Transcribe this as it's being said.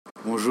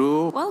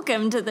Bonjour.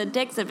 Welcome to the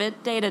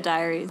Dexibit Data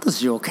Diaries. This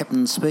is your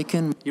captain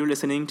speaking. You're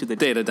listening to the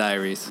Data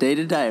Diaries.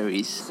 Data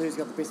Diaries. So who's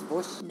got the best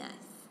voice? Nice.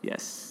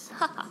 Yes.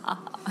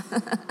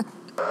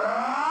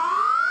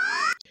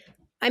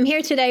 I'm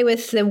here today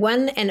with the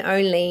one and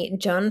only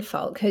John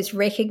Falk, who's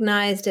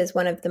recognised as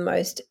one of the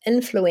most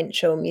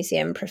influential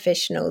museum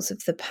professionals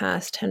of the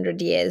past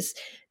 100 years,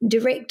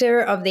 Director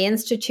of the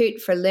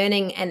Institute for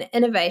Learning and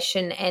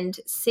Innovation and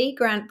Sea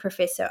Grant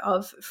Professor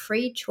of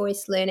Free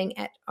Choice Learning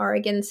at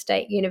Oregon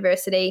State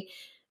University.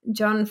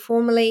 John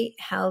formerly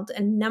held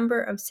a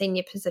number of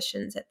senior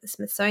positions at the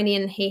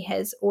Smithsonian. He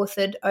has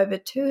authored over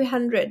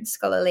 200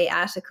 scholarly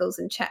articles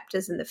and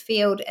chapters in the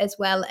field, as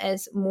well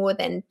as more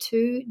than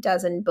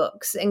 24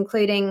 books,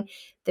 including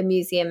The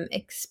Museum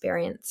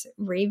Experience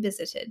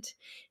Revisited.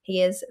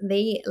 He is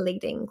the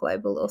leading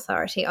global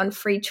authority on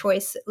free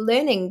choice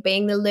learning,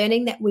 being the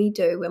learning that we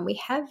do when we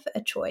have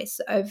a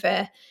choice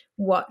over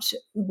what,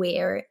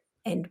 where,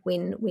 and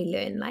when we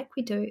learn, like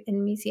we do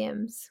in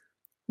museums.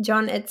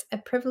 John, it's a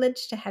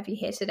privilege to have you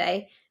here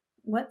today.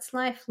 What's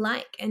life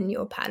like in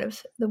your part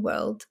of the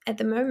world at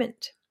the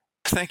moment?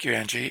 Thank you,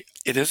 Angie.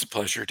 It is a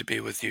pleasure to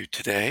be with you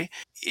today.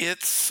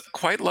 It's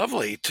quite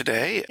lovely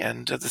today,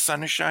 and the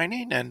sun is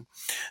shining, and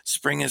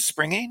spring is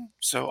springing,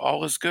 so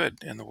all is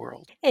good in the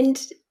world.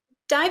 And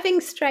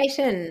diving straight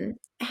in,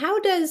 how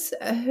does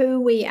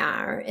who we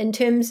are, in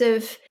terms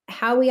of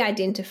how we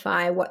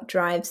identify what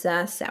drives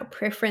us, our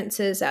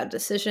preferences, our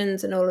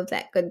decisions, and all of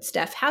that good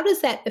stuff, how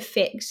does that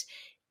affect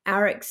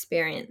our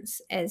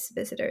experience as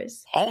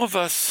visitors? All of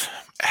us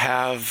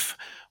have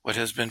what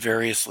has been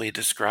variously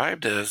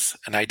described as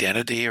an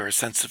identity or a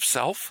sense of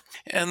self,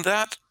 and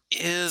that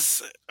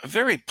is a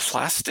very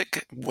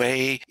plastic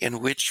way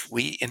in which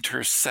we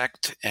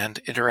intersect and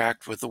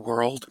interact with the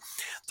world,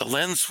 the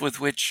lens with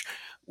which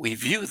we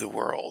view the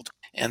world.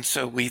 And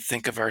so we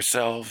think of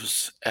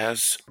ourselves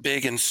as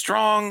big and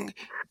strong.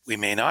 We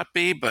may not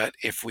be, but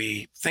if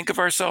we think of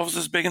ourselves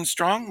as big and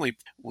strong,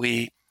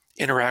 we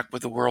interact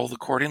with the world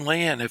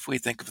accordingly. And if we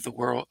think of the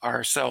world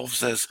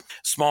ourselves as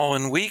small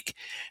and weak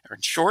or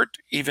short,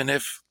 even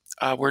if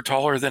we're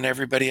taller than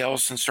everybody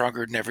else and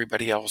stronger than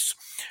everybody else,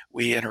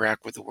 we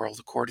interact with the world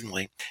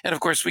accordingly. And of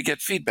course, we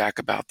get feedback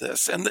about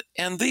this.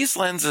 And these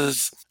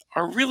lenses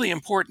are really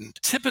important.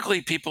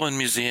 Typically, people in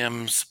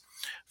museums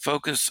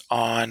focus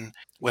on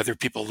whether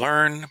people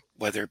learn,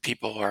 whether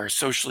people are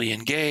socially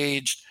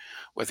engaged,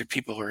 whether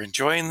people are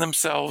enjoying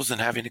themselves and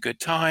having a good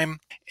time.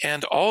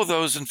 And all of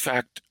those, in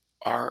fact,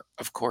 are,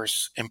 of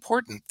course,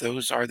 important.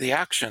 Those are the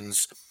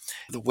actions,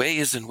 the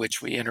ways in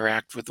which we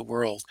interact with the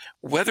world.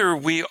 Whether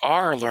we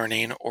are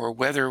learning or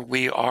whether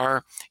we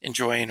are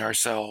enjoying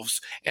ourselves,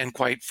 and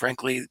quite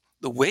frankly,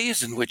 the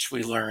ways in which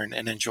we learn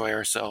and enjoy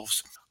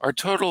ourselves are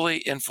totally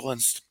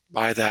influenced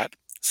by that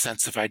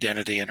sense of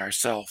identity in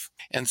ourselves.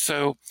 And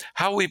so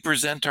how we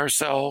present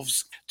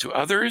ourselves to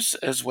others,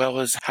 as well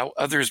as how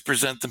others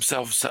present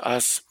themselves to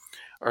us,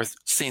 are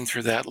seen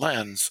through that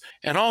lens.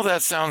 And all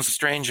that sounds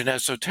strange and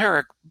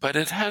esoteric, but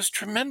it has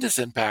tremendous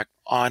impact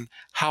on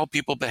how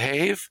people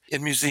behave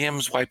in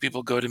museums, why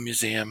people go to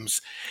museums,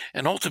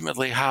 and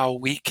ultimately how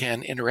we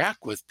can interact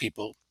with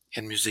people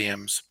in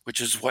museums,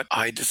 which is what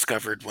I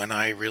discovered when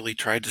I really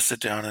tried to sit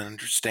down and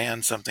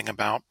understand something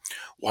about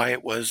why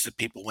it was that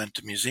people went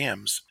to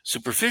museums.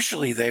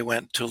 Superficially, they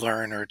went to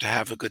learn or to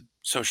have a good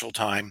social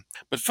time,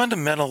 but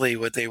fundamentally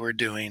what they were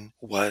doing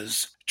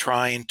was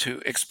trying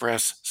to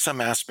express some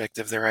aspect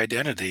of their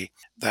identity,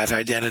 that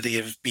identity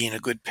of being a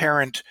good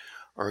parent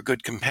or a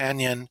good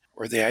companion,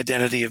 or the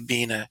identity of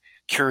being a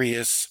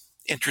curious,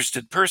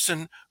 interested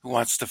person who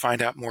wants to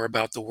find out more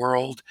about the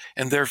world,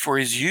 and therefore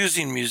is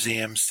using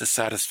museums to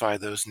satisfy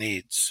those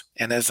needs.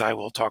 And as I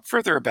will talk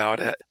further about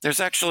it, there's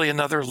actually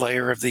another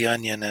layer of the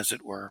onion, as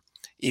it were,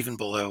 even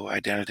below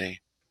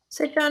identity.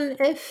 So, John,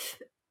 if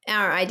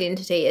our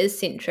identity is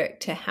centric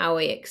to how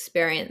we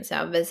experience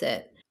our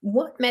visit,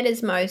 what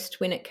matters most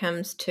when it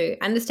comes to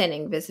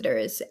understanding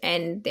visitors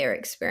and their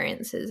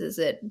experiences? Is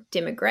it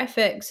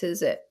demographics?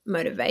 Is it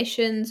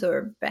motivations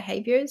or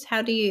behaviors?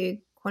 How do you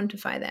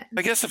quantify that?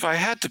 I guess if I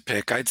had to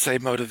pick, I'd say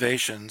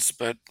motivations,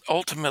 but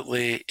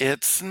ultimately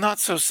it's not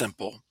so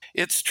simple.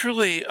 It's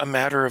truly a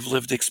matter of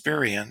lived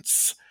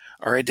experience.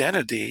 Our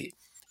identity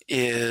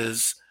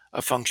is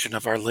a function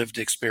of our lived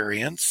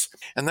experience,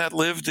 and that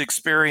lived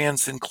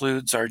experience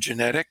includes our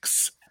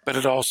genetics, but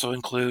it also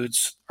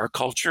includes our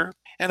culture,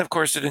 and of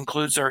course it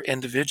includes our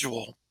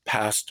individual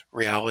past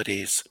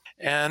realities.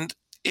 And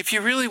if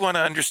you really want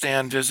to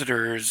understand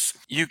visitors,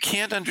 you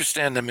can't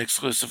understand them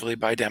exclusively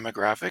by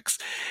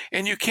demographics,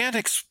 and you can't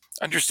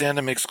understand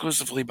them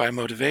exclusively by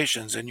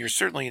motivations, and you're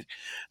certainly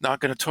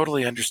not going to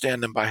totally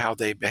understand them by how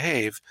they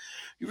behave.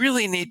 You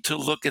really need to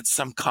look at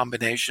some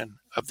combination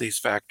of these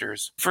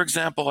factors. For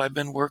example, I've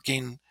been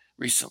working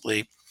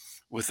recently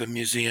with a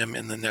museum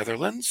in the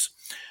Netherlands.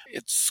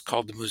 It's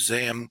called the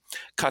Museum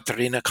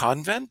Catharina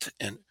Convent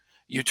in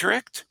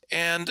Utrecht,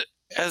 and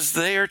as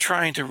they are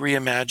trying to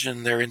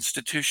reimagine their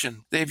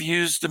institution, they've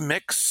used a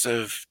mix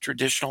of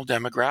traditional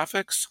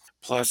demographics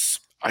plus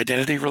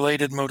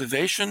identity-related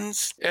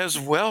motivations, as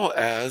well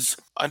as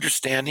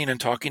understanding and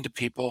talking to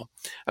people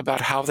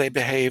about how they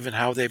behave and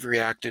how they've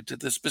reacted to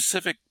the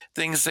specific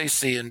things they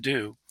see and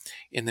do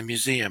in the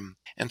museum.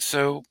 And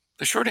so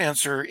the short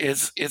answer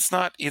is it's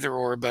not either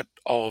or, but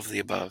all of the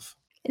above.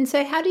 And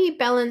so how do you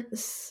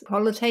balance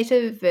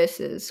qualitative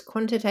versus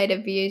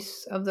quantitative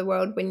views of the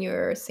world when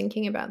you're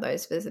thinking about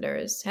those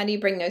visitors? How do you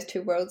bring those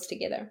two worlds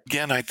together?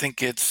 Again, I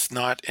think it's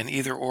not an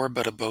either or,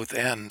 but a both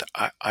and.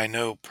 I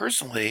know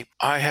personally,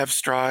 I have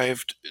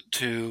strived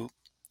to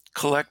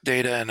collect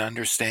data and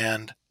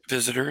understand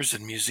visitors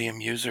and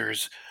museum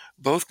users,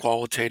 both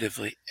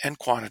qualitatively and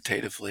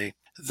quantitatively.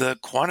 The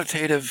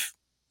quantitative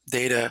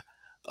data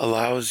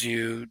allows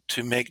you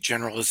to make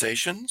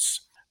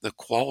generalizations. The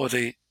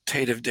qualitative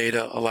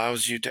data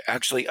allows you to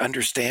actually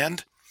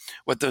understand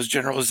what those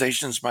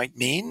generalizations might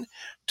mean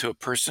to a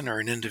person or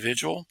an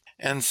individual.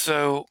 And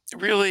so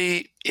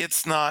really,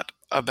 it's not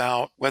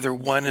about whether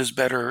one is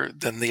better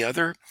than the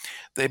other.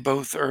 They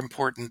both are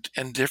important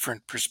and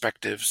different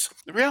perspectives.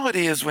 The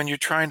reality is when you're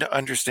trying to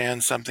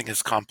understand something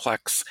as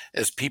complex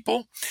as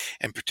people,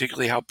 and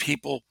particularly how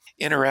people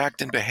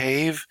interact and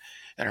behave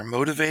and are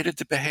motivated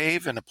to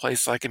behave in a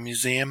place like a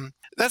museum,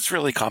 that's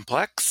really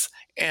complex.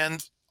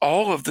 And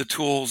all of the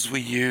tools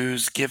we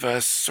use give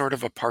us sort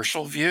of a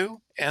partial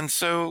view. And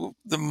so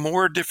the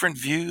more different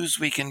views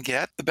we can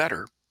get, the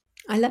better.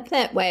 I love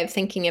that way of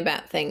thinking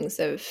about things,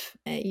 of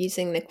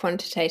using the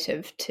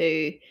quantitative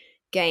to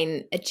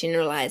gain a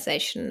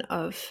generalization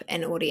of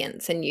an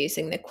audience and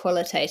using the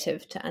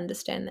qualitative to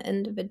understand the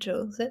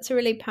individuals. That's a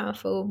really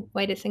powerful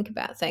way to think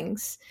about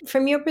things.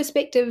 From your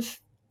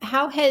perspective,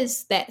 how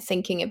has that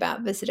thinking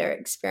about visitor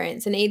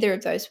experience in either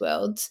of those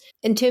worlds,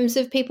 in terms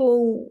of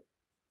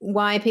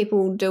why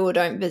people do or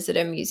don't visit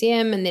a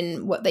museum, and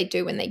then what they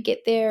do when they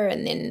get there,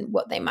 and then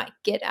what they might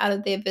get out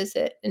of their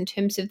visit in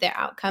terms of their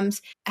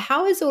outcomes,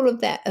 how has all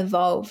of that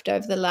evolved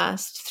over the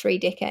last 3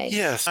 decades?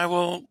 Yes, I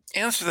will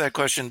answer that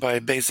question by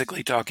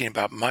basically talking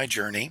about my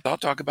journey. I'll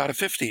talk about a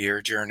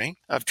 50-year journey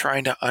of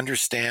trying to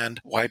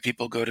understand why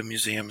people go to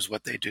museums,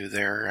 what they do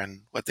there,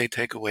 and what they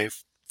take away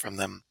from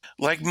them.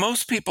 Like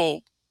most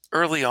people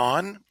early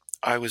on,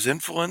 I was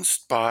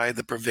influenced by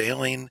the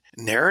prevailing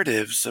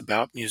narratives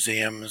about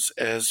museums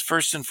as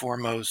first and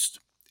foremost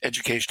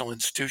educational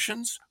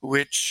institutions,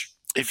 which,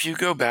 if you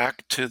go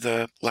back to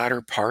the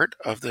latter part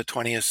of the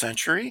 20th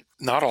century,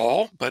 not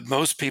all, but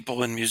most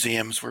people in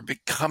museums were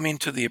coming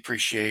to the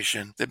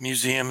appreciation that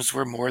museums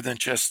were more than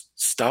just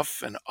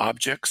stuff and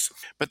objects,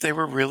 but they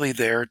were really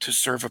there to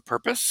serve a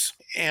purpose.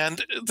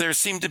 And there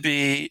seemed to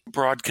be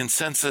broad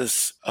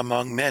consensus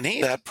among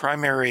many that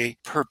primary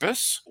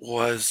purpose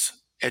was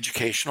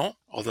educational,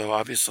 although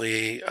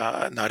obviously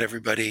not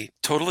everybody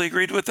totally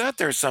agreed with that.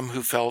 There are some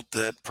who felt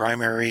that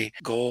primary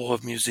goal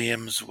of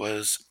museums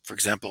was, for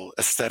example,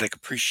 aesthetic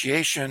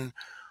appreciation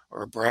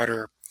or a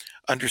broader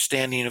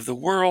understanding of the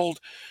world,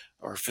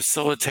 or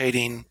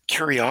facilitating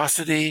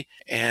curiosity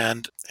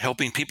and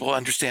helping people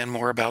understand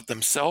more about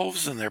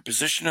themselves and their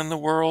position in the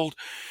world.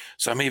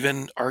 Some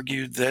even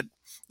argued that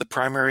the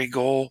primary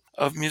goal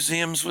of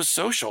museums was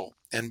social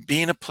and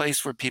being a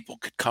place where people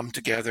could come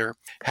together,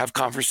 have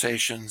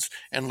conversations,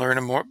 and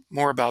learn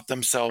more about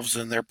themselves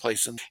and their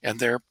place and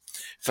their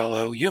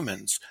fellow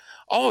humans.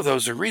 All of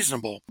those are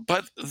reasonable,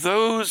 but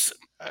those,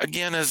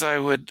 again, as I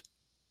would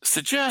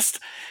suggest,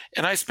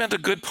 and I spent a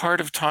good part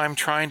of time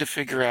trying to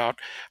figure out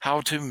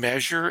how to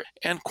measure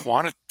and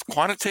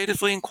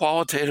quantitatively and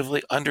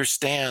qualitatively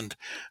understand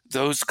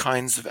those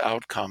kinds of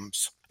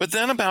outcomes. But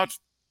then about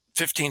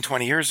 15,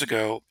 20 years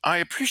ago, I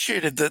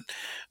appreciated that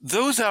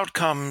those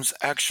outcomes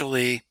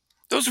actually,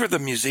 those were the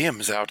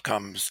museum's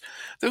outcomes.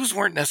 Those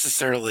weren't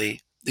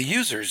necessarily the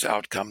user's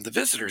outcome, the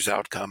visitor's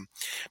outcome.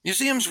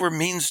 Museums were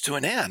means to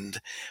an end.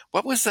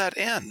 What was that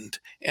end?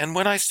 And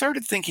when I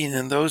started thinking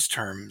in those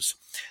terms,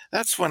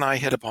 that's when I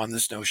hit upon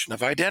this notion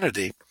of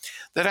identity,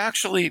 that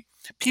actually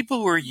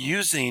people were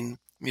using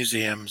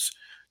museums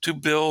to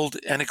build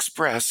and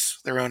express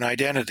their own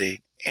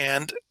identity.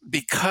 And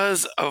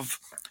because of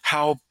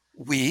how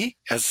we,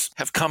 as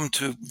have come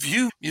to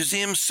view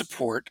museums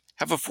support,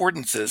 have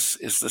affordances,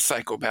 is the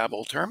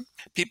psychobabble term.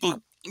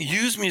 People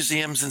use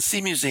museums and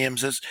see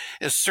museums as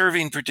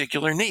serving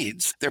particular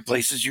needs. They're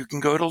places you can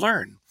go to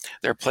learn.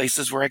 They're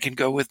places where I can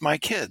go with my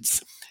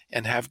kids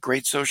and have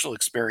great social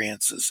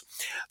experiences.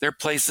 They're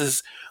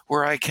places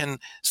where I can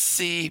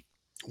see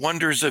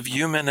wonders of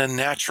human and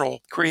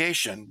natural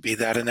creation, be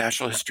that a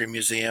natural history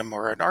museum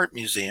or an art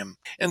museum.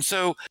 And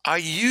so I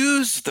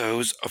use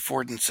those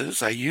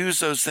affordances, I use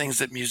those things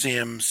that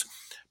museums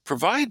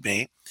provide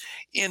me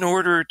in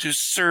order to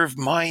serve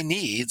my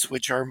needs,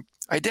 which are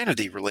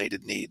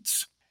identity-related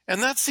needs.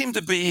 And that seemed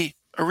to be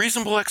a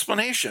reasonable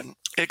explanation,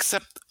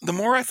 except the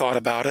more I thought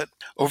about it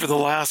over the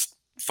last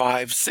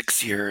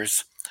 5-6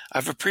 years,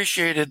 I've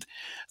appreciated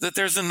that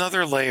there's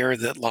another layer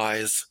that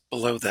lies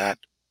below that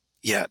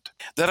yet.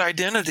 That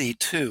identity,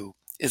 too,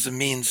 is a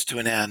means to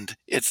an end.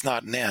 It's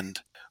not an end.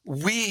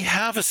 We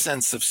have a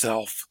sense of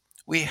self.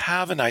 We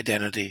have an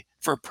identity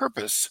for a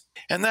purpose.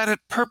 And that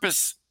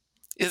purpose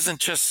isn't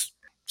just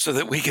so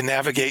that we can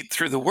navigate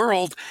through the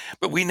world,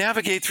 but we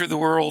navigate through the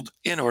world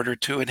in order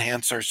to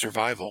enhance our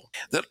survival.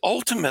 That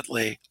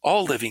ultimately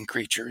all living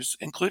creatures,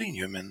 including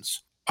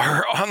humans,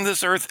 are on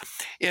this earth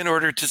in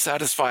order to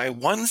satisfy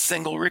one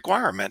single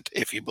requirement,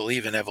 if you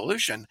believe in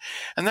evolution,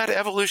 and that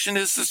evolution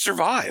is to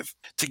survive,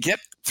 to get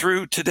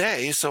through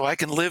today so I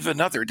can live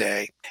another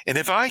day. And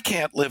if I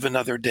can't live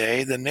another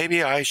day, then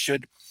maybe I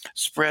should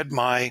spread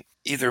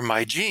either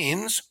my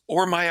genes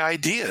or my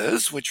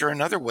ideas, which are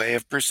another way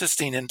of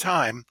persisting in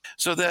time,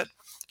 so that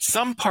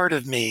some part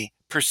of me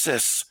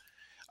persists,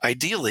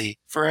 ideally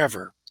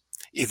forever,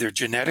 either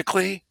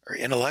genetically or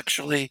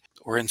intellectually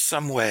or in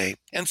some way.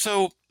 And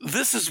so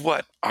this is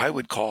what I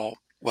would call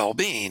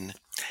well-being.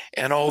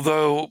 And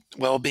although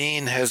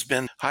well-being has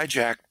been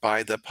hijacked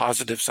by the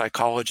positive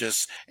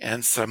psychologists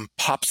and some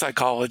pop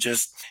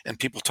psychologists, and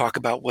people talk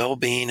about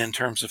well-being in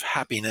terms of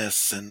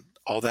happiness and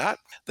all that,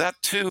 that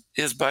too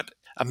is but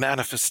a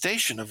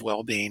manifestation of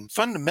well-being.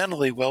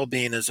 Fundamentally,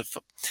 well-being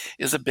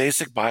is a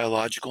basic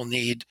biological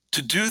need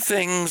to do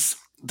things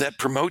that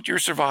promote your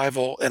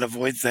survival and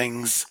avoid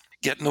things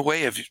get in the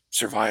way of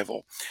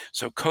survival.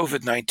 So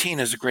COVID-19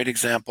 is a great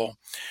example.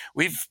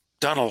 We've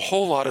done a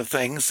whole lot of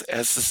things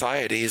as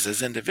societies,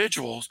 as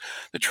individuals,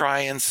 to try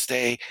and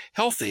stay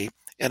healthy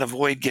and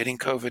avoid getting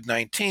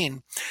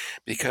COVID-19,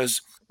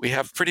 because we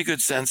have pretty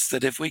good sense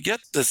that if we get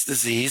this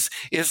disease,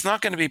 it's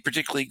not going to be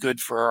particularly good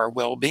for our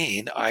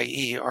well-being,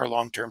 i.e. our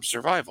long-term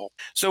survival.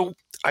 So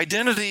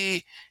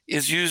identity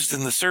is used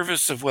in the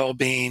service of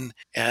well-being,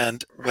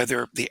 and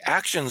whether the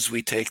actions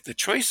we take, the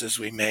choices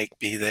we make,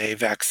 be they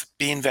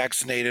being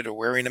vaccinated or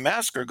wearing a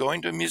mask or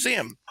going to a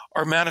museum,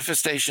 are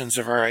manifestations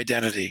of our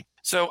identity.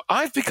 So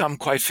I've become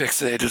quite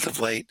fixated of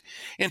late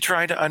in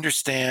trying to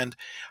understand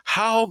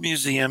how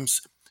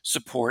museums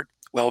support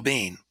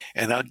well-being.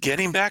 And now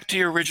getting back to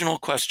your original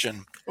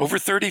question, over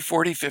 30,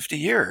 40, 50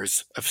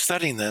 years of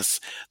studying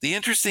this, the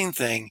interesting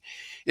thing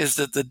is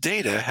that the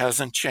data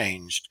hasn't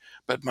changed,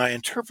 but my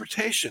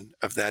interpretation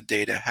of that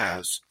data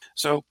has.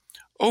 So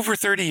over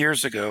 30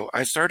 years ago,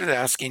 I started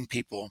asking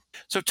people,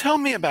 so tell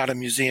me about a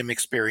museum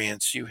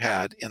experience you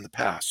had in the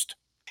past.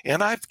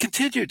 And I've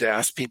continued to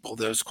ask people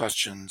those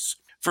questions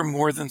for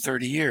more than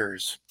 30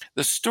 years.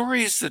 The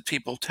stories that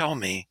people tell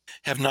me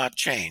have not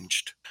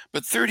changed.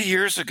 But 30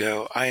 years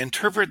ago, I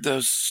interpreted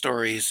those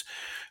stories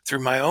through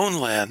my own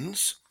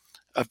lens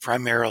of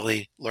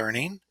primarily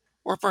learning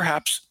or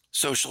perhaps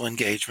social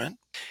engagement.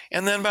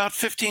 And then about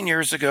 15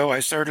 years ago,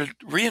 I started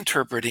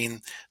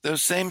reinterpreting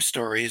those same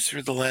stories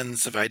through the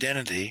lens of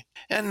identity.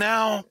 And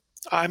now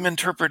I'm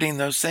interpreting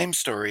those same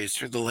stories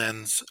through the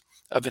lens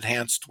of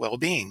enhanced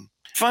well-being.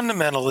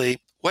 Fundamentally,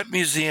 what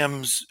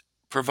museums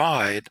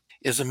provide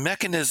is a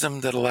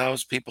mechanism that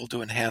allows people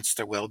to enhance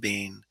their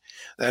well-being.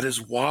 That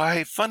is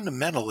why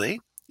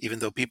fundamentally, even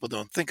though people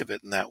don't think of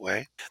it in that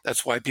way,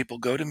 that's why people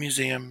go to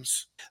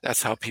museums,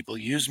 that's how people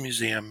use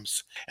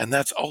museums, and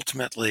that's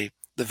ultimately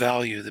the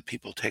value that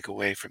people take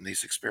away from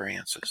these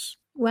experiences.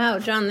 Wow,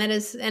 John, that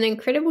is an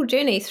incredible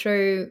journey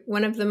through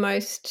one of the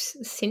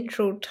most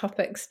central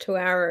topics to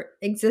our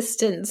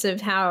existence,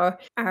 of how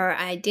our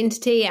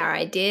identity, our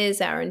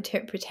ideas, our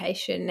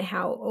interpretation,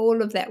 how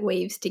all of that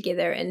weaves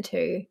together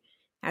into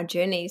our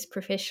journeys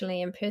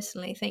professionally and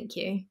personally. Thank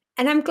you.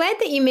 And I'm glad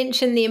that you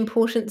mentioned the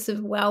importance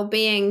of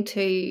well-being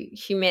to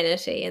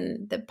humanity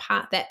and the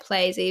part that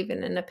plays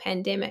even in a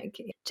pandemic.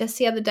 Just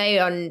the other day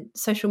on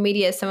social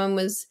media, someone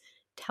was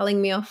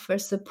telling me off for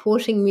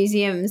supporting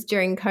museums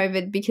during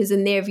COVID because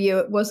in their view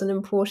it wasn't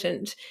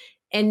important.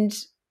 And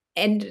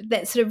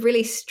that sort of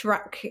really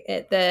struck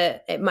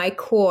at my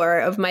core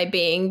of my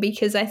being,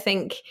 because I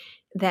think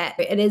that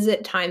it is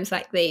at times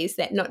like these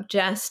that not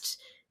just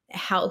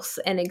health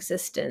and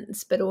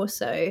existence, but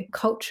also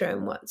culture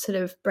and what sort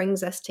of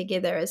brings us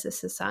together as a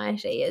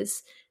society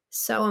is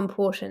so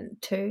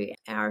important to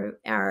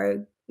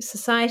our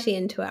society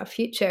and to our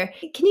future.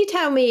 Can you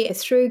tell me,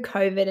 through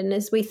COVID and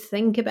as we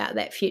think about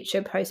that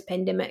future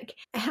post-pandemic,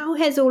 how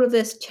has all of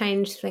this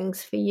changed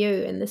things for you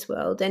in this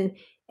world, and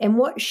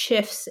what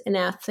shifts in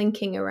our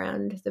thinking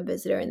around the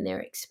visitor and their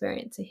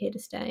experience are here to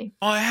stay?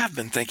 Well, I have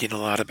been thinking a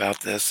lot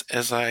about this,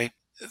 as I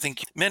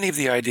think many of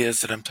the ideas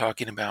that I'm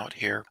talking about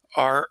here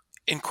are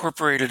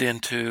incorporated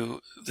into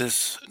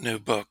this new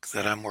book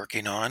that I'm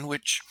working on,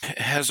 which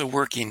has a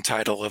working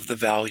title of The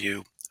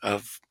Value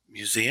of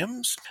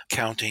Museums,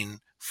 Accounting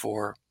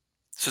for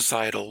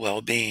Societal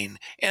Well-Being.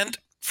 And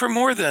for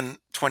more than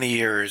 20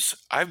 years,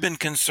 I've been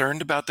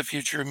concerned about the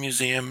future of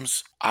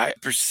museums. I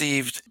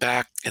perceived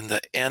back in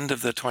the end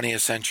of the 20th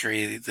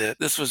century that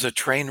this was a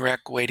train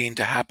wreck waiting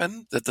to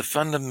happen, that the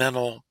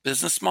fundamental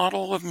business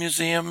model of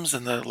museums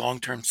and the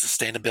long-term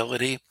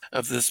sustainability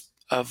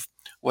of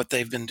what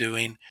they've been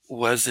doing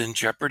was in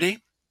jeopardy.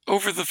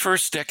 Over the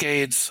first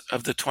decades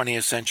of the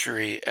 20th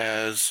century,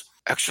 as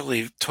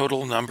actually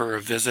total number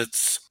of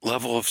visits,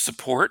 level of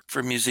support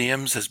for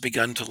museums has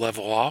begun to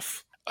level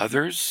off.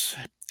 Others,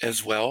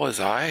 as well as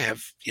I,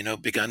 have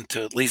begun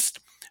to at least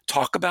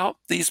talk about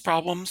these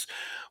problems.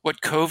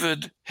 What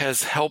COVID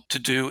has helped to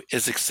do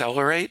is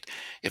accelerate,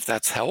 if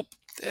that's help,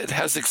 it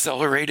has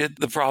accelerated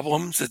the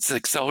problems. It's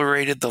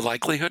accelerated the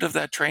likelihood of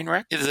that train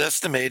wreck. It is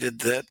estimated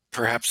that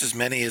perhaps as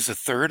many as a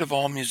third of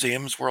all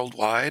museums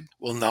worldwide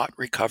will not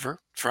recover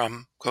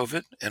from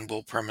COVID and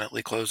will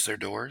permanently close their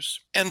doors.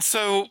 And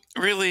so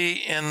really,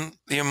 in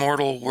the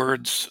immortal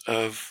words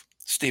of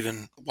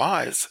Stephen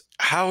Wise,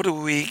 how do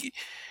we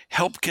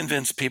help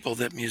convince people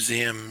that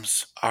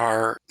museums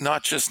are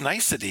not just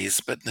niceties,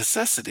 but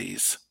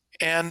necessities?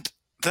 And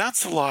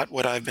that's a lot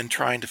what I've been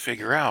trying to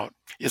figure out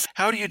is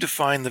how do you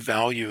define the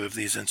value of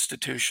these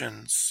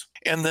institutions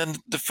and then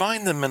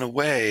define them in a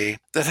way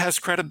that has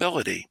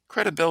credibility?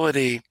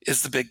 Credibility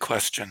is the big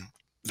question.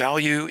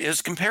 Value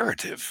is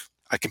comparative.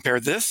 I compare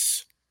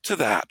this to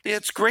that.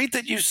 It's great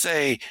that you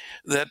say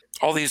that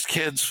all these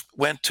kids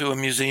went to a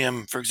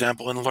museum, for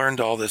example, and learned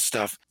all this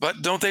stuff,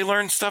 but don't they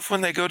learn stuff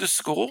when they go to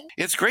school?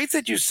 It's great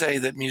that you say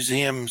that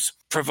museums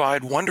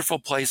provide wonderful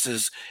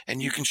places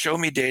and you can show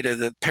me data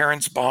that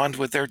parents bond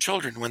with their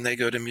children when they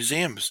go to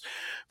museums,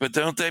 but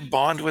don't they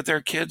bond with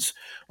their kids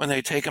when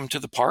they take them to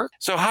the park?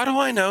 So how do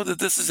I know that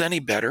this is any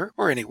better,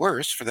 or any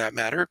worse for that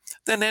matter,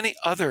 than any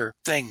other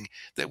thing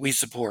that we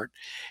support?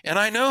 And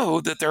I know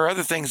that there are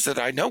other things that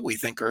I know we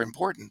think are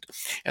important.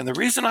 And the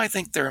reason I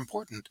think they're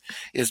important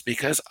is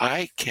because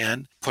I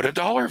can put a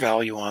dollar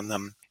value on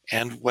them.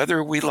 And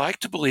whether we like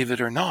to believe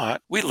it or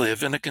not, we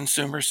live in a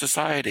consumer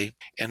society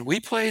and we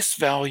place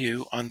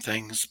value on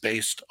things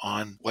based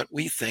on what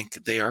we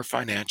think they are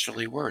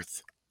financially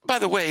worth. By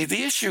the way,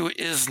 the issue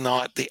is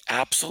not the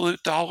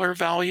absolute dollar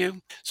value.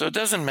 So it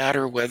doesn't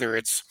matter whether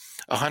it's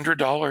 $100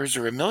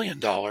 or $1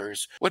 million.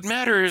 What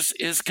matters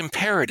is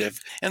comparative.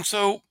 And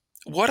so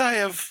what I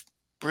have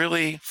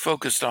really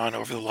focused on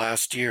over the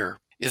last year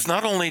is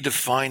not only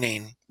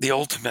defining the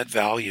ultimate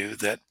value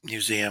that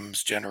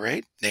museums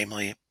generate,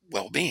 namely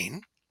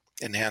well-being,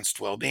 enhanced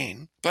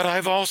well-being, but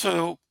I've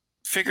also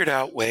figured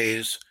out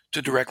ways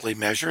to directly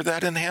measure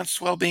that enhanced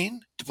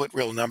well-being, to put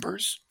real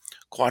numbers,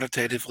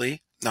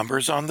 quantitatively,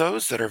 numbers on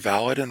those that are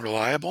valid and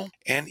reliable.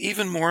 And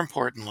even more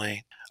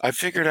importantly, I've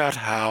figured out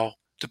how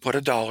to put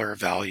a dollar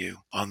value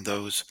on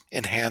those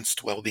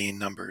enhanced well-being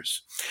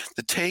numbers.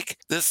 To take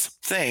this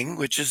thing,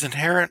 which is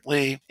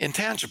inherently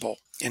intangible,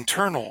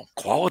 internal,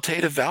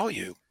 qualitative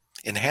value,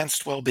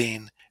 enhanced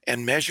well-being,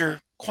 and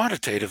measure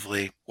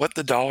quantitatively what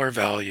the dollar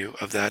value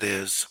of that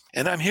is.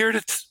 And I'm here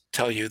to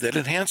tell you that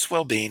enhanced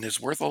well-being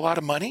is worth a lot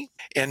of money,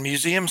 and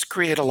museums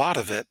create a lot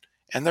of it,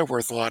 and they're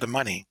worth a lot of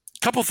money.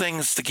 A couple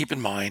things to keep in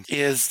mind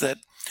is that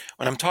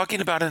when I'm talking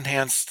about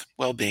enhanced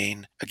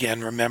well-being,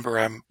 again, remember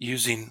I'm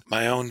using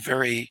my own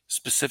very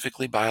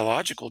specifically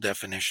biological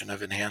definition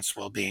of enhanced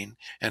well-being.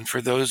 And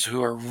for those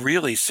who are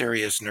really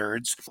serious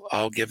nerds,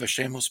 I'll give a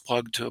shameless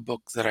plug to a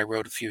book that I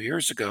wrote a few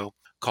years ago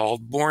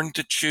called Born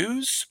to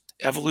Choose: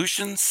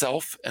 Evolution,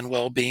 Self, and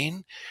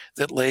Well-Being,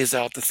 that lays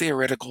out the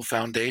theoretical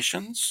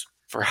foundations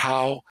for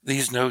how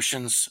these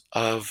notions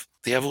of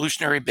the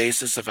evolutionary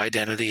basis of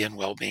identity and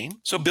well-being.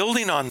 So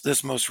building on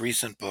this most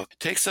recent book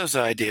takes those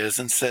ideas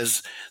and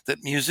says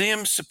that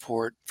museums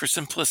support, for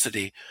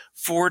simplicity,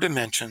 4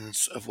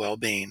 dimensions of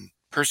well-being: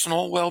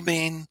 personal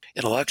well-being,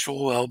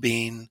 intellectual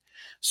well-being,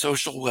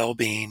 social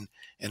well-being,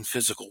 and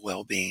physical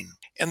well-being.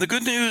 And the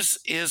good news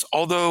is,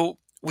 although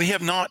we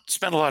have not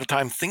spent a lot of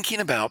time thinking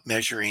about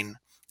measuring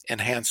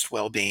enhanced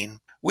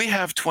well-being, we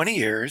have 20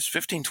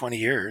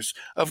 years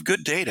of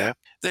good data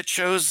that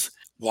shows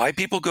why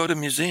people go to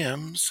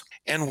museums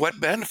and what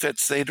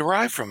benefits they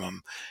derive from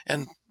them.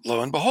 And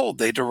lo and behold,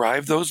 they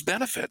derive those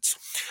benefits.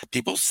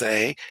 People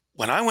say,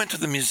 when I went to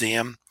the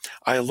museum,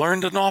 I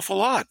learned an awful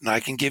lot, and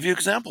I can give you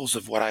examples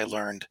of what I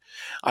learned.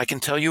 I can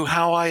tell you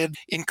how I had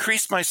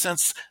increased my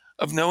sense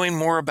of knowing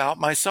more about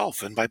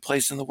myself and my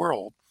place in the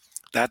world.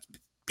 That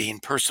being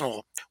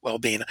personal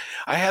well-being.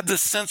 I had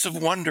this sense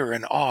of wonder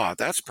and awe.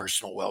 That's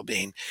personal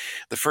well-being.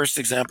 The first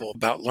example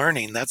about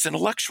learning, that's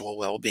intellectual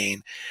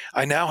well-being.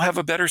 I now have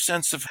a better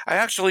sense of, I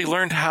actually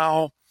learned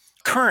how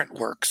current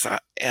works.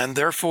 And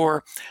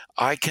therefore,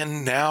 I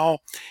can now,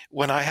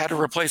 when I had to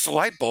replace a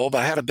light bulb,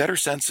 I had a better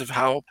sense of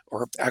how,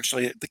 or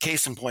actually the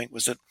case in point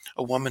was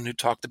a woman who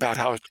talked about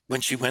how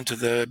when she went to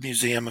the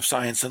Museum of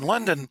Science in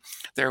London,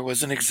 there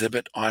was an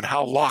exhibit on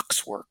how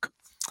locks work.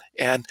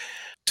 And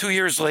 2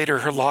 years later,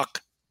 her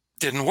lock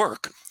didn't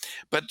work,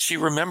 but she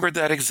remembered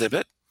that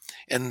exhibit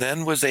and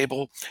then was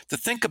able to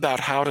think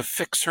about how to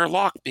fix her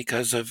lock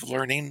because of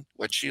learning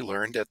what she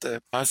learned at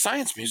the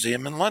Science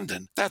Museum in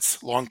London.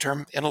 That's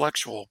long-term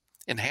intellectual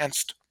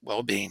enhanced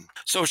well-being.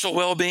 Social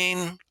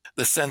well-being,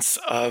 the sense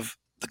of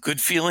the good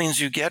feelings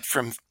you get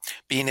from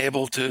being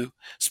able to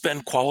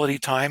spend quality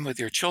time with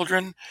your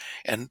children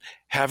and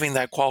having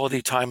that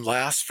quality time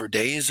last for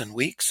days and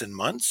weeks and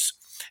months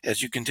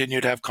as you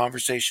continue to have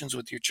conversations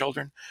with your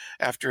children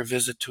after a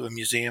visit to a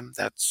museum.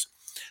 That's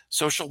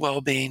social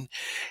well-being.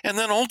 And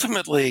then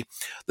ultimately,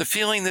 the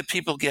feeling that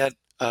people get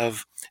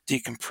of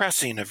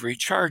decompressing, of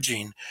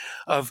recharging,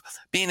 of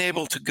being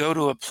able to go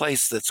to a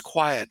place that's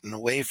quiet and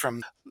away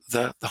from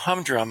the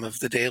humdrum of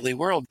the daily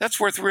world, that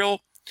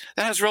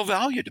has real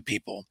value to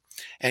people.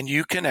 And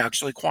you can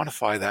actually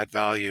quantify that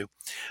value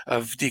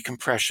of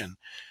decompression.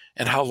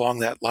 and how long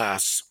that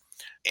lasts.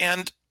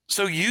 And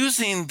so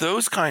using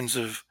those kinds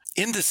of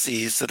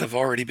indices that have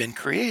already been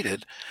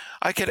created,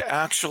 I could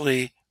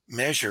actually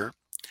measure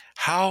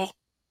how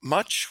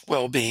much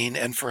well-being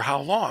and for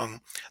how long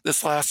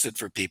this lasted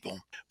for people.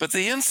 But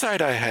the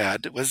insight I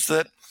had was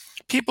that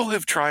people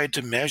who've tried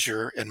to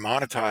measure and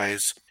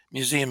monetize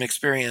museum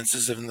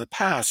experiences in the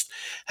past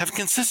have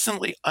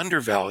consistently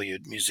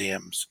undervalued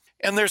museums.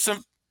 And there's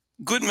some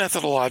good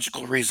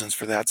methodological reasons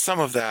for that. Some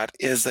of that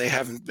is they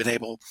haven't been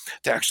able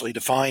to actually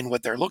define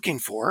what they're looking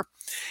for,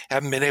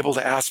 haven't been able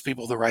to ask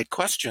people the right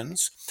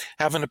questions,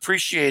 haven't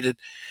appreciated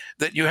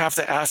that you have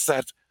to ask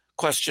that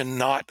question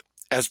not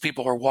as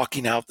people are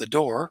walking out the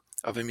door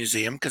of a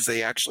museum, because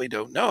they actually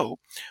don't know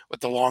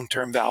what the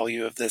long-term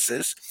value of this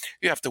is.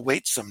 You have to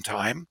wait some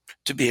time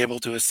to be able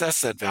to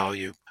assess that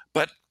value.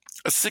 But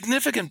a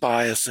significant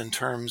bias in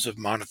terms of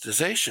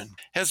monetization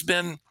has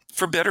been,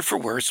 for better for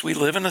worse, we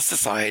live in a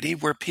society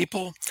where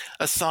people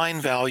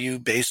assign value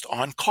based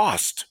on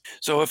cost.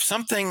 So if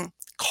something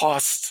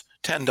costs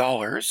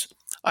 $10,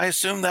 I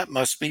assume that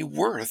must be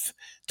worth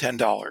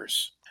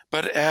 $10.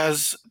 But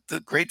as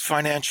the great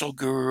financial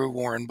guru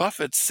Warren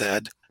Buffett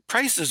said,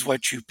 price is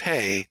what you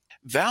pay,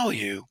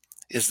 value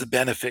is the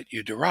benefit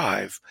you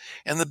derive.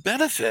 And the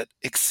benefit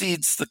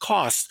exceeds the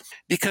cost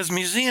because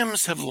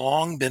museums have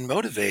long been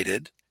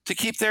motivated to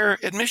keep their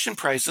admission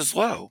prices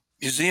low.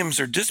 Museums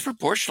are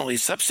disproportionately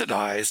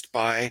subsidized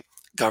by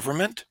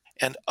government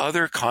and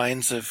other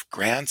kinds of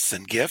grants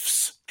and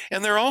gifts.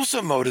 And they're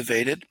also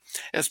motivated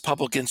as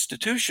public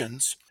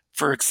institutions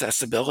for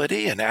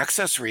accessibility and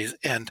access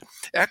and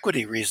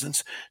equity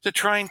reasons to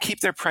try and keep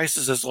their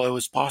prices as low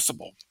as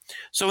possible.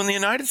 So in the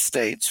United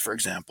States, for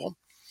example,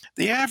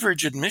 the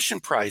average admission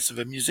price of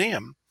a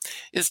museum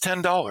is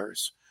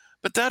 $10,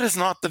 but that is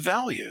not the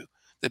value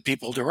that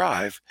people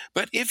derive.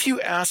 But if you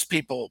ask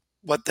people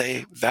what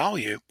they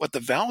value, what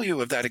the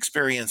value of that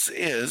experience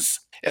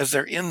is as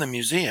they're in the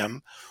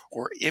museum,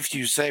 or if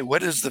you say,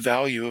 what is the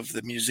value of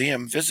the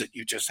museum visit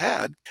you just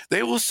had,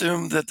 they will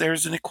assume that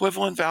there's an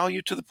equivalent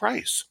value to the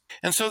price.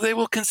 And so they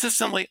will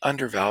consistently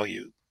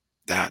undervalue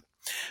that.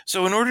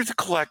 So in order to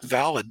collect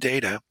valid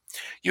data,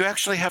 you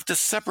actually have to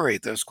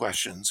separate those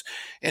questions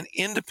and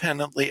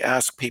independently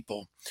ask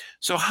people,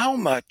 so how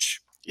much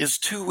is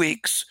 2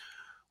 weeks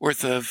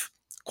worth of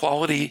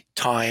quality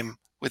time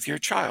with your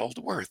child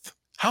worth?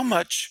 How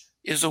much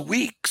is a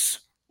week's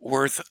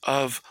worth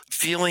of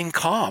feeling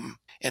calm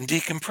and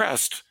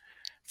decompressed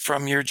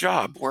from your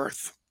job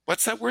worth?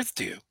 What's that worth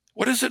to you?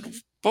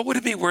 What would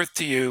it be worth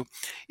to you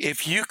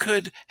if you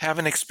could have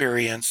an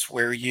experience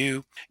where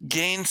you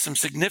gained some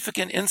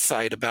significant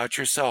insight about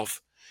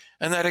yourself,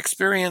 and that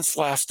experience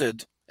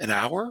lasted an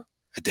hour,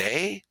 a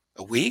day,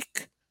 a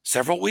week,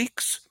 several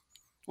weeks?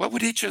 What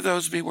would each of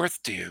those be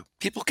worth to you?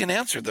 People can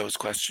answer those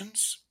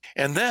questions.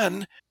 And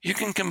then you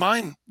can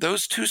combine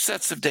those two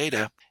sets of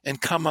data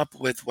and come up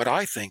with what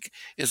I think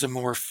is a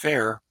more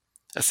fair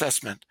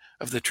assessment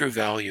of the true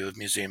value of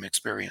museum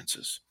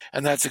experiences.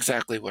 And that's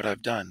exactly what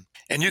I've done.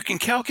 And you can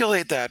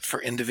calculate that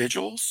for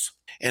individuals.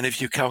 And if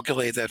you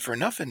calculate that for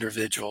enough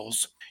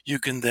individuals, you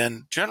can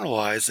then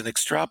generalize and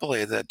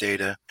extrapolate that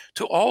data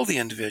to all the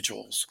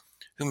individuals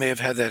who may have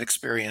had that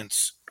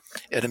experience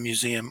at a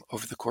museum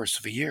over the course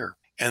of a year.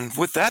 And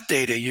with that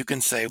data, you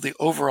can say the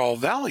overall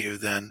value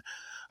then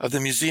of the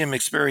museum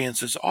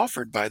experiences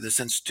offered by this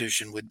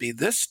institution would be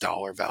this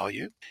dollar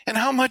value. And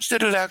how much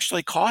did it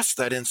actually cost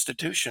that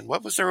institution?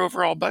 What was their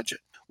overall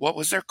budget? What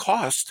was their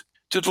cost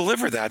to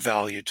deliver that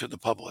value to the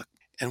public?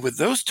 And with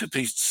those two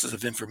pieces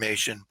of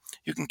information,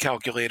 you can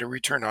calculate a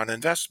return on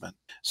investment.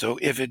 So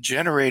if it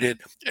generated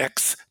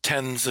X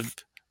tens of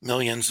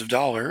millions of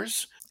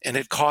dollars and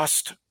it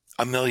cost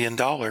 $1 million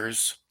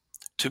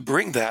to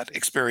bring that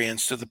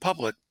experience to the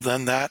public,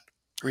 then that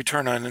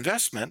return on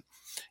investment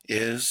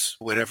is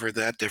whatever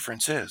that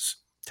difference is,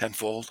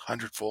 tenfold,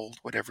 hundredfold,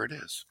 whatever it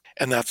is.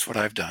 And that's what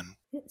I've done.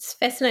 It's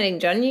fascinating,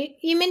 John.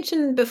 You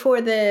mentioned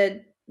before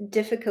the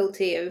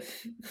difficulty of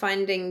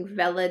finding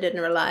valid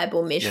and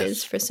reliable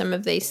measures for some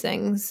of these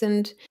things.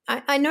 And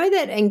I know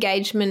that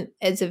engagement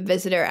as a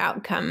visitor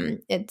outcome,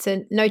 it's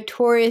a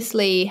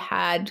notoriously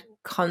hard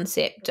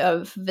concept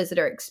of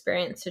visitor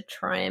experience to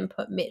try and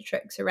put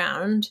metrics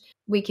around.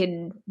 We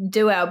can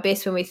do our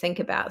best when we think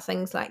about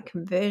things like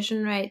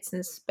conversion rates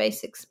and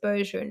space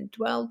exposure and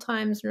dwell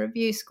times and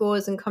review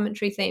scores and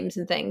commentary themes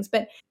and things.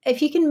 But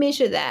if you can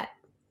measure that,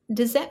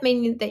 does that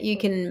mean that you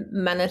can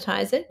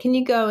monetize it? Can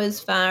you go as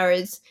far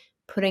as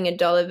putting a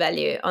dollar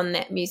value on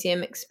that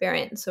museum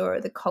experience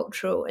or the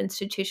cultural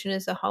institution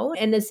as a whole?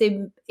 And is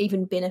there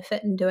even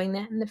benefit in doing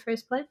that in the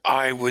first place?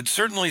 I would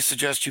certainly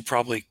suggest you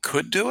probably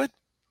could do it,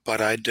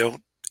 but I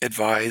don't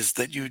advise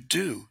that you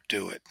do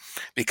it.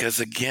 Because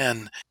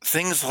again,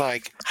 things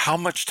like how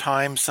much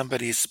time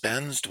somebody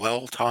spends,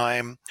 dwell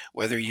time,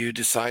 whether you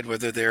decide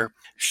whether they're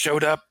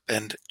showed up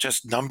and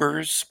just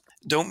numbers,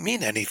 don't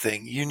mean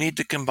anything. You need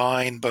to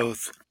combine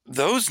both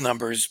those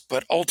numbers,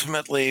 but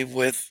ultimately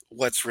with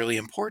what's really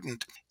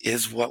important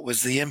is what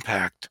was the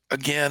impact.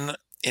 Again,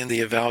 in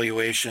the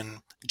evaluation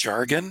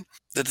jargon,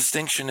 the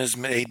distinction is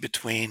made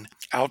between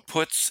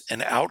outputs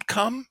an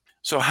outcome.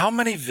 So how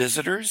many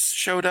visitors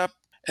showed up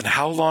and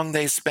how long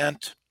they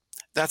spent,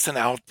 that's an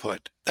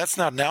output. That's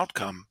not an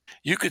outcome.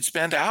 You could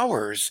spend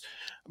hours,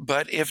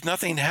 but if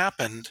nothing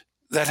happened,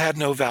 that had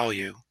no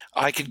value.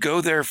 I could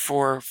go there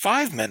for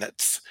 5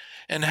 minutes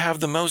and have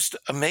the most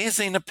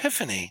amazing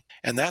epiphany,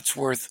 and that's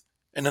worth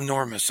an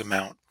enormous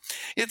amount.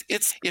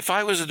 It's if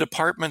I was a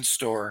department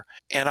store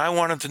and I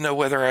wanted to know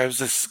whether I was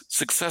a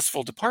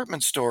successful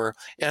department store,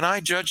 and I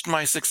judged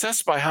my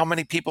success by how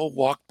many people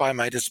walked by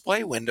my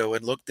display window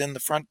and looked in the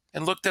front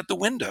and looked at the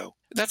window.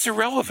 That's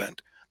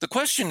irrelevant. The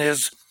question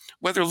is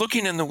whether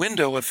looking in the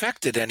window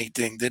affected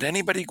anything. Did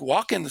anybody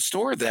walk in the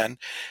store then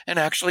and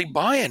actually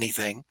buy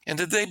anything? And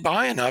did they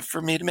buy enough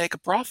for me to make a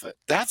profit?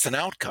 That's an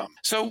outcome.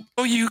 So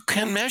you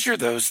can measure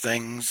those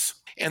things,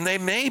 and they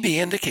may be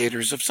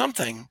indicators of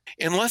something.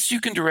 Unless you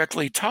can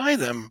directly tie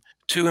them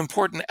to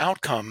important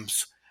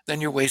outcomes,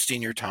 then you're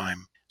wasting your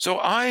time. So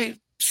I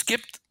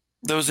skipped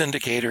those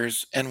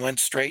indicators and went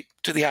straight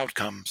to the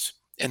outcomes,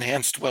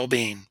 enhanced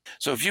well-being.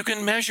 So if you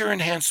can measure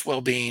enhanced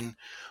well-being,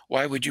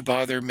 why would you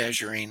bother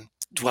measuring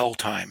dwell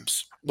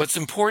times? What's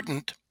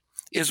important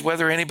is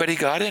whether anybody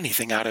got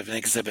anything out of an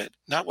exhibit,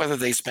 not whether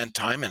they spent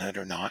time in it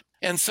or not.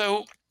 And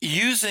so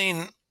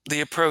using the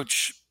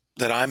approach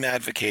that I'm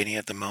advocating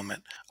at the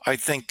moment, I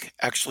think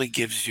actually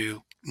gives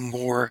you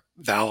more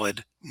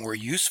valid, more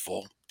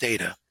useful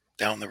data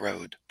down the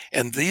road.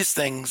 And these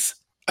things,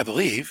 I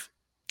believe,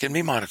 can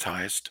be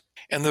monetized.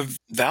 And the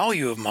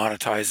value of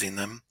monetizing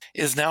them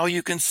is now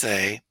you can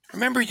say,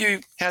 remember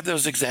you had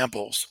those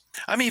examples.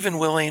 I'm even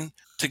willing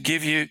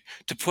to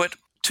put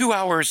 2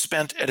 hours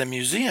spent at a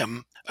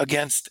museum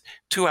against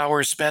 2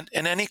 hours spent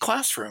in any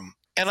classroom.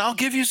 And I'll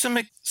give you some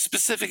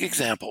specific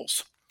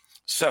examples.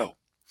 So,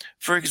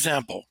 for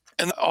example,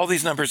 and all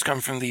these numbers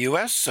come from the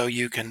US, so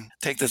you can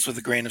take this with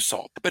a grain of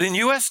salt. But in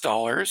US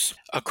dollars,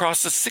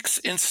 across the 6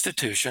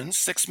 institutions,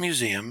 6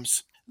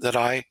 museums that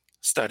I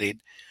studied,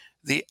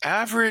 the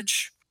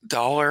average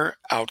dollar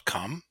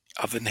outcome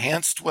of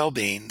enhanced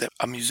well-being that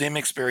a museum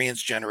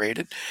experience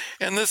generated,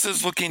 and this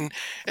is looking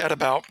at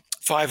about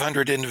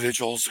 500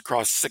 individuals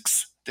across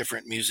 6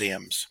 different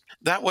museums.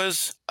 That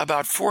was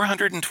about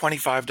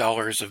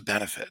 $425 of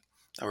benefit.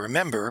 Now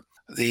remember,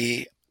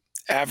 the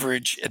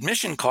average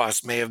admission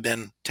cost may have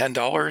been $10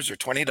 or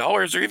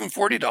 $20 or even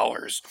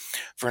 $40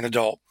 for an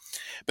adult,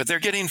 but they're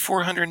getting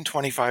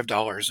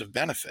 $425 of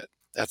benefit.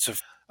 That's a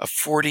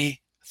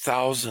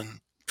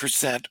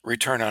 40,000%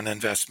 return on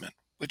investment,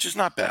 which is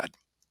not bad.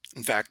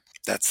 In fact,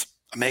 that's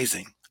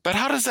amazing. But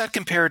how does that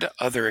compare to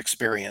other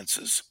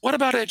experiences? What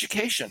about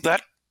education?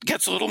 That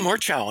gets a little more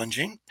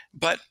challenging,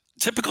 but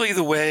typically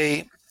the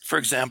way, for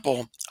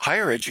example,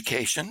 higher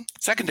education,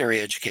 secondary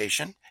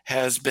education,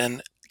 has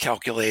been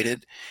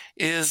calculated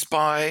is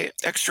by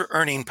extra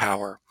earning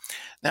power.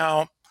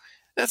 Now,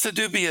 that's a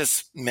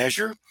dubious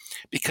measure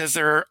because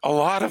there are a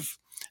lot of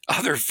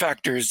other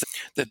factors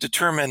that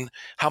determine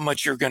how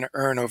much you're going to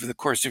earn over the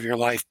course of your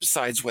life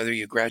besides whether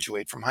you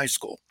graduate from high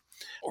school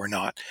or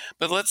not.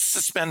 But let's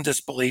suspend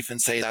disbelief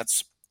and say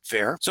that's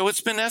fair. So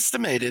it's been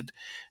estimated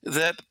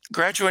that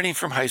graduating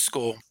from high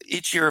school,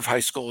 each year of high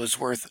school is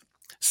worth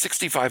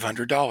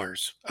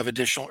 $6,500 of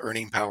additional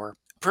earning power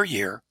per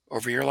year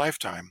over your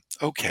lifetime.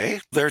 Okay,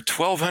 there are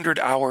 1,200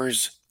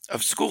 hours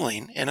of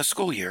schooling in a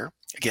school year,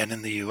 again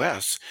in the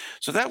US.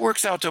 So that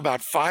works out to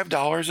about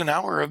 $5 an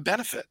hour of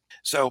benefit.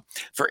 So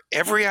for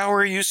every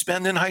hour you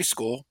spend in high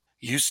school,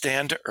 you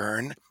stand to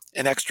earn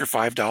an extra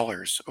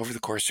 $5 over the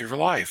course of your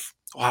life.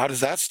 Well, how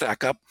does that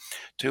stack up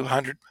to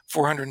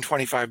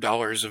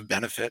 $425 of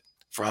benefit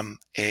from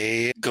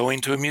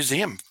going to a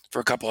museum for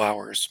a couple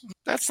hours?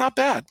 That's not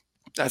bad.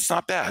 That's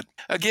not bad.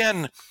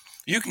 Again,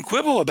 you can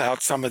quibble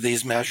about some of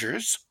these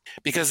measures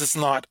because it's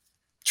not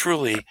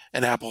truly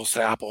an apples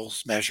to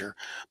apples measure.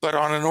 But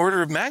on an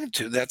order of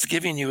magnitude, that's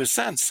giving you a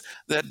sense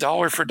that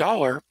dollar for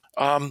dollar,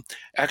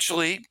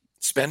 actually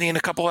spending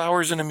a couple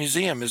hours in a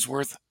museum is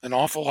worth an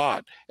awful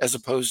lot as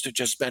opposed to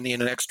just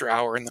spending an extra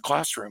hour in the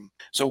classroom.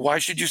 So why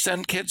should you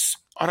send kids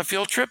on a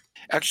field trip?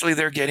 Actually,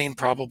 they're getting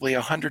probably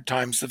 100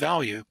 times the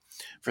value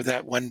for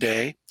that one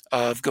day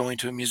of going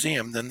to a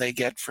museum than they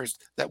get for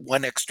that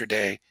one extra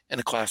day in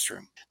a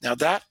classroom. Now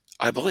that,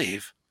 I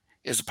believe,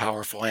 is a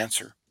powerful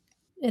answer.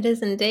 It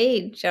is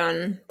indeed,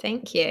 John.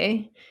 Thank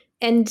you.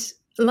 And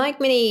like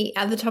many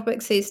other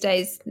topics these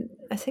days,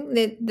 I think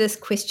that this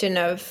question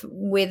of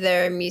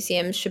whether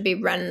museums should be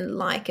run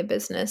like a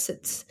business,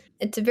 it's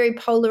a very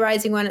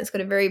polarizing one. It's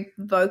got a very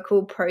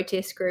vocal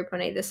protest group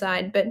on either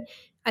side. But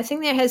I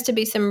think there has to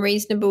be some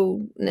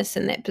reasonableness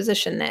in that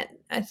position. That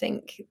I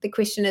think the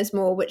question is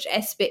more which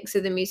aspects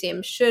of the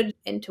museum should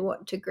and to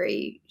what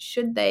degree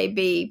should they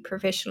be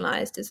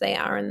professionalized as they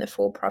are in the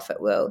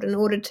for-profit world in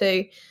order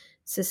to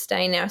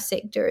sustain our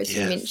sector, as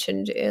you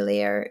mentioned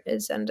earlier,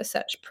 is under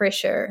such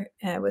pressure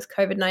with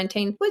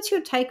COVID-19. What's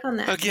your take on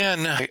that?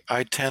 Again,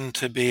 I tend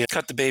to be a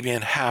cut the baby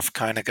in half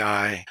kind of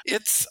guy.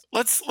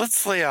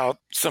 Let's lay out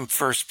some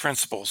first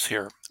principles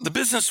here. The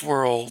business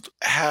world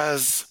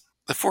has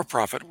the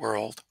for-profit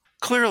world.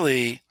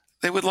 Clearly,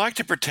 they would like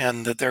to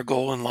pretend that their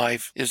goal in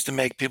life is to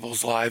make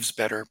people's lives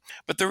better.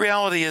 But the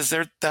reality is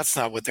that's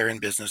not what they're in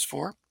business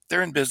for.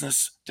 They're in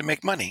business to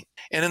make money.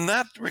 And in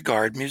that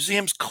regard,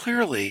 museums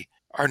clearly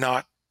are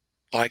not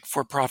like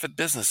for-profit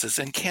businesses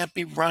and can't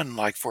be run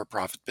like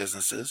for-profit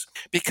businesses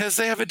because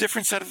they have a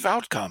different set of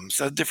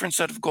outcomes, a different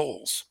set of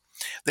goals.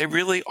 They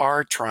really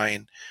are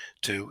trying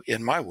to,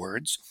 in my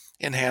words,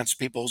 enhance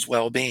people's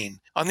well-being.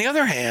 On the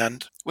other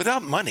hand,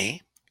 without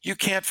money, you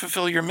can't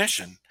fulfill your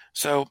mission.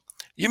 So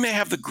you may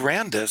have the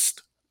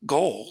grandest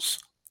goals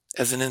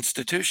as an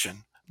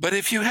institution, but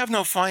if you have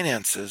no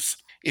finances,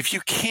 if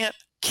you can't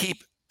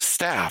keep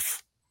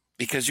staff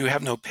because you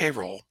have no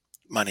payroll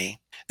money,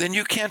 then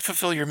you can't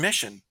fulfill your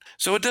mission.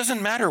 So it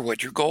doesn't matter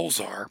what your goals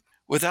are.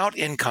 Without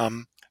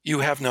income, you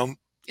have no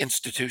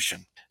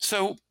institution.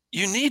 So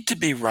you need to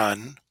be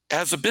run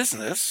as a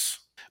business,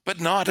 but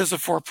not as a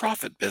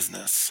for-profit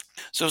business.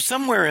 So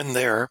somewhere in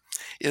there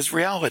is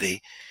reality.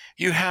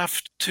 You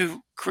have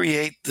to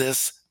create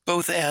this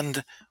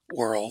both-and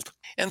world.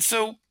 And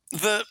so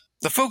the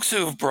folks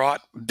who have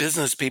brought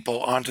business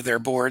people onto their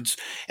boards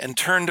and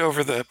turned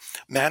over the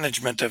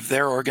management of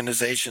their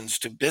organizations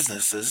to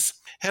businesses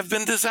have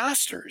been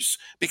disasters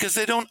because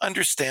they don't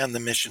understand the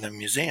mission of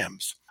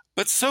museums.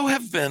 But so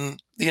have been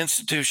the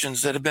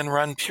institutions that have been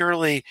run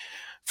purely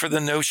for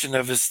the notion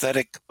of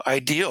aesthetic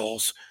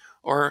ideals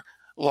or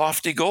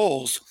lofty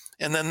goals,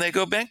 and then they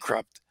go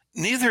bankrupt.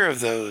 Neither of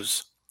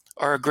those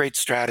are a great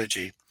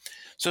strategy.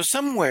 So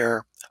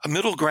somewhere a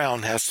middle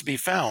ground has to be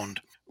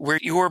found where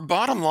your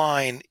bottom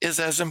line is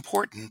as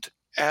important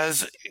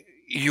as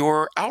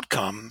your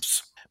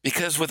outcomes,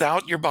 because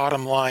without your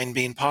bottom line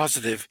being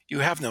positive, you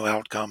have no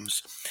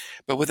outcomes.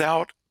 But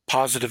without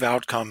positive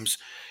outcomes,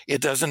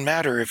 it doesn't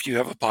matter if you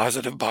have a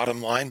positive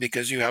bottom line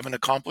because you haven't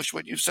accomplished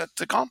what you've set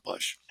to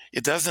accomplish.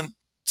 It doesn't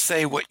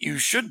say what you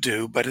should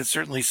do, but it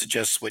certainly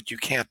suggests what you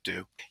can't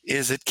do.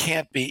 It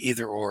can't be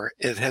either or.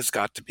 It has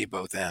got to be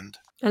both and.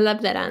 I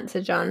love that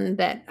answer, John,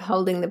 that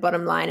holding the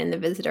bottom line and the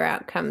visitor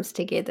outcomes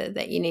together,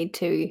 that you need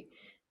to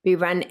be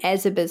run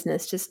as a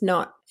business, just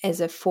not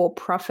as a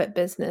for-profit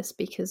business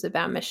because of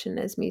our mission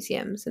as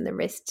museums and the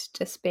rest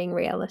just being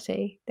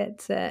reality.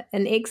 That's an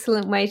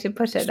excellent way to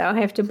put it. I'll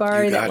have to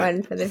borrow that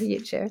one for the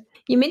future.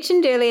 You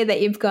mentioned earlier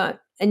that you've got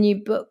a new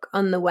book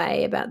on the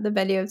way about the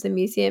value of the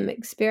museum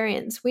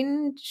experience.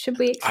 When should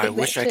we expect I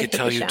wish I could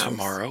tell you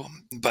tomorrow,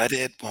 but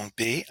it won't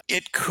be.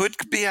 It could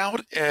be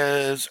out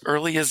as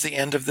early as the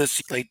end of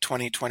this late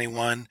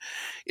 2021.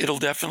 It'll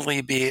definitely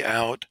be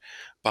out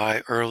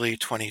by early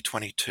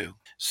 2022.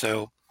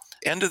 So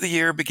end of the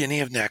year,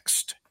 beginning of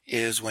next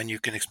is when you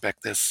can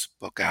expect this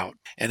book out.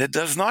 And it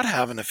does not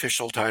have an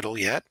official title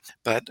yet,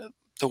 but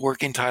the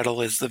working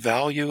title is The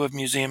Value of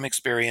Museum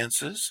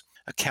Experiences,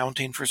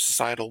 Accounting for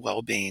Societal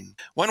Well-Being.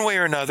 One way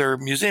or another,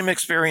 museum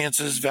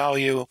experiences,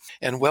 value,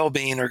 and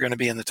well-being are going to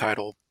be in the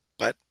title,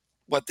 but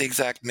what the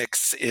exact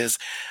mix is,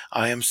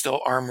 I am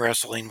still arm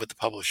wrestling with the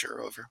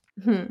publisher over.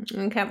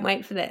 I can't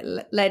wait for that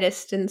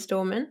latest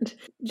installment.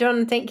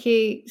 John, thank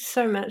you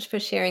so much for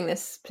sharing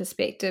this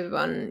perspective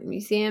on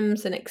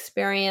museums and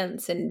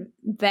experience and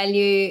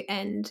value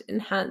and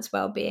enhanced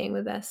well-being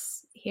with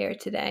us here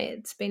today.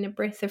 It's been a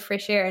breath of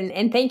fresh air,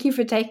 and thank you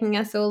for taking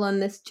us all on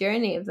this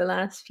journey of the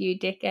last few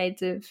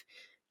decades of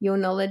your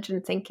knowledge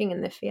and thinking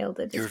in the field.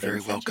 You're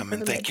very welcome,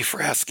 and thank you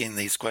for asking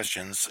these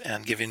questions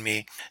and giving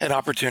me an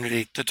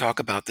opportunity to talk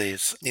about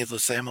these.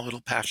 Needless to say, I'm a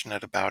little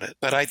passionate about it.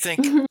 But I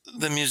think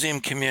the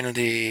museum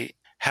community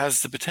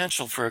has the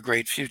potential for a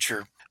great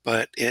future,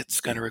 but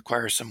it's going to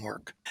require some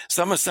work.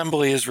 Some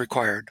assembly is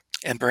required,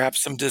 and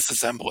perhaps some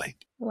disassembly.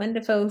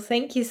 Wonderful.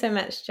 Thank you so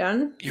much,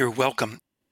 John. You're welcome.